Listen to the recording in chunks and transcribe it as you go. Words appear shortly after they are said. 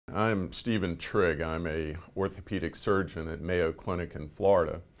I'm Stephen Trigg. I'm a orthopedic surgeon at Mayo Clinic in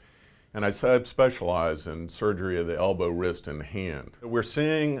Florida, and I specialize in surgery of the elbow, wrist, and hand. We're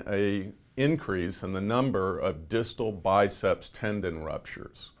seeing an increase in the number of distal biceps tendon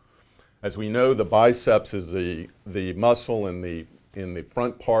ruptures. As we know, the biceps is the muscle in the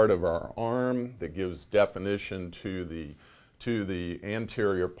front part of our arm that gives definition to the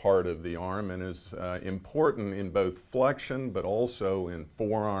anterior part of the arm and is important in both flexion but also in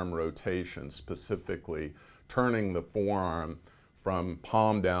forearm rotation, specifically turning the forearm from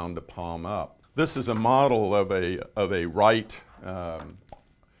palm down to palm up. This is a model of a right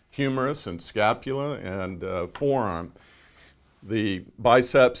humerus and scapula and forearm. The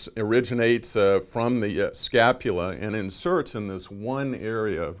biceps originates from the scapula and inserts in this one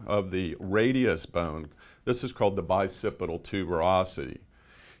area of the radius bone. This is called the bicipital tuberosity.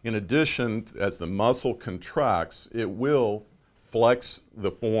 In addition, as the muscle contracts, it will flex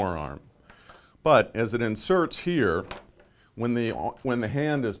the forearm. But as it inserts here, when the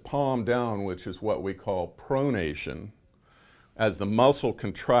hand is palm down, which is what we call pronation, as the muscle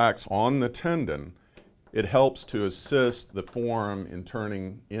contracts on the tendon, it helps to assist the forearm in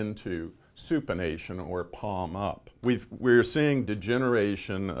turning into supination or palm up. We're seeing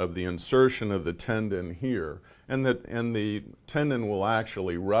degeneration of the insertion of the tendon here, and the tendon will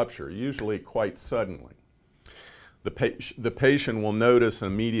actually rupture, usually quite suddenly. The patient will notice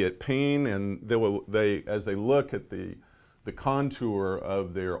immediate pain, and as they look at the contour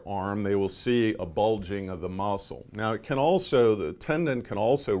of their arm, they will see a bulging of the muscle. Now, the tendon can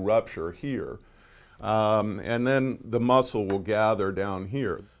also rupture here, and then the muscle will gather down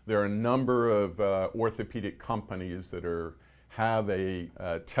here. There are a number of orthopedic companies that have a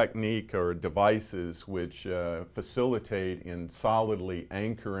technique or devices which facilitate in solidly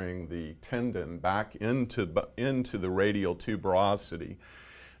anchoring the tendon back into the radial tuberosity.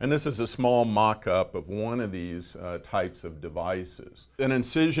 And this is a small mock-up of one of these types of devices. An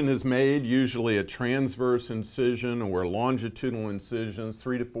incision is made, usually a transverse incision or longitudinal incisions,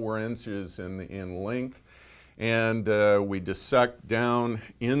 3 to 4 inches in length. And we dissect down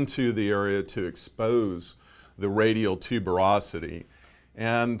into the area to expose the radial tuberosity.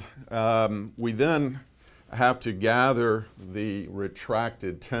 And we then have to gather the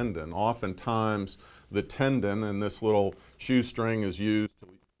retracted tendon. Oftentimes the tendon, and this little shoestring is used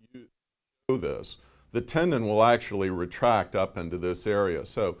to show this, the tendon will actually retract up into this area.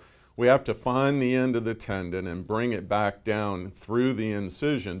 So we have to find the end of the tendon and bring it back down through the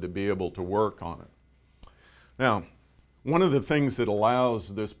incision to be able to work on it. Now, one of the things that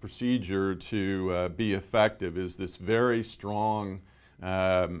allows this procedure to be effective is this very strong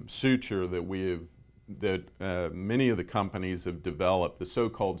suture that many of the companies have developed, the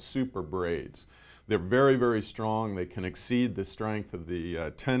so-called super braids. They're very, very strong. They can exceed the strength of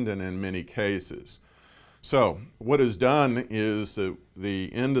the tendon in many cases. So what is done is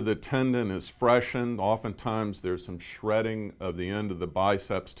the end of the tendon is freshened. Oftentimes there's some shredding of the end of the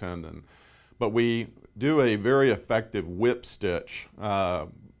biceps tendon. But we do a very effective whip stitch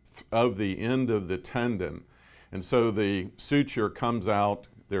of the end of the tendon. And so the suture comes out.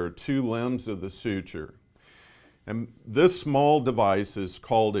 There are 2 limbs of the suture. And this small device is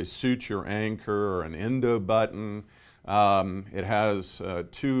called a suture anchor or an endo button. It has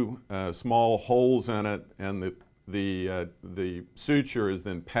 2 small holes in it, and the suture is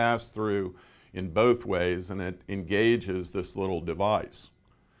then passed through in both ways, and it engages this little device.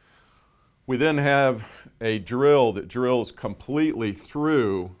 We then have a drill that drills completely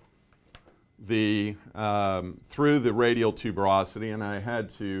through the radial tuberosity, and I had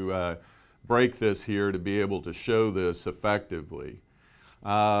to break this here to be able to show this effectively.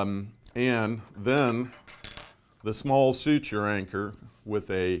 And then the small suture anchor with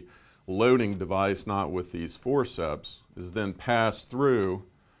a loading device, not with these forceps, is then passed through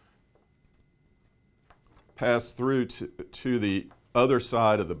to the other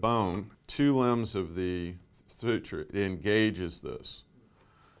side of the bone, 2 limbs of the suture. It engages this.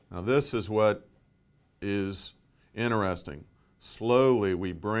 Now this is what is interesting. Slowly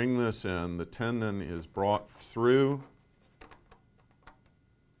we bring this in, the tendon is brought through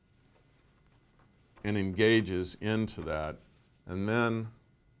and engages into that, and then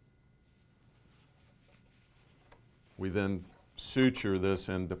we then suture this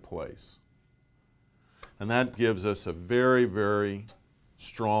into place. And that gives us a very, very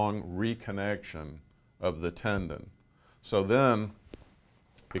strong reconnection of the tendon. So then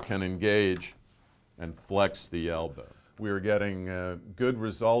it can engage and flex the elbow. We are getting good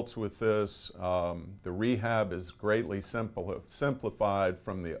results with this. The rehab is greatly simplified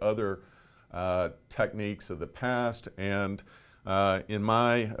from the other techniques of the past, and In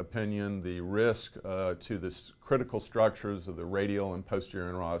my opinion, the risk to the critical structures of the radial and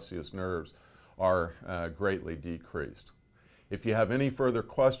posterior interosseous nerves are greatly decreased. If you have any further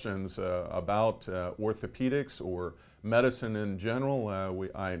questions about orthopedics or medicine in general,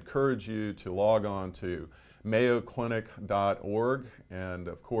 I encourage you to log on to mayoclinic.org, and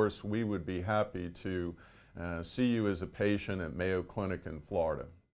of course we would be happy to see you as a patient at Mayo Clinic in Florida.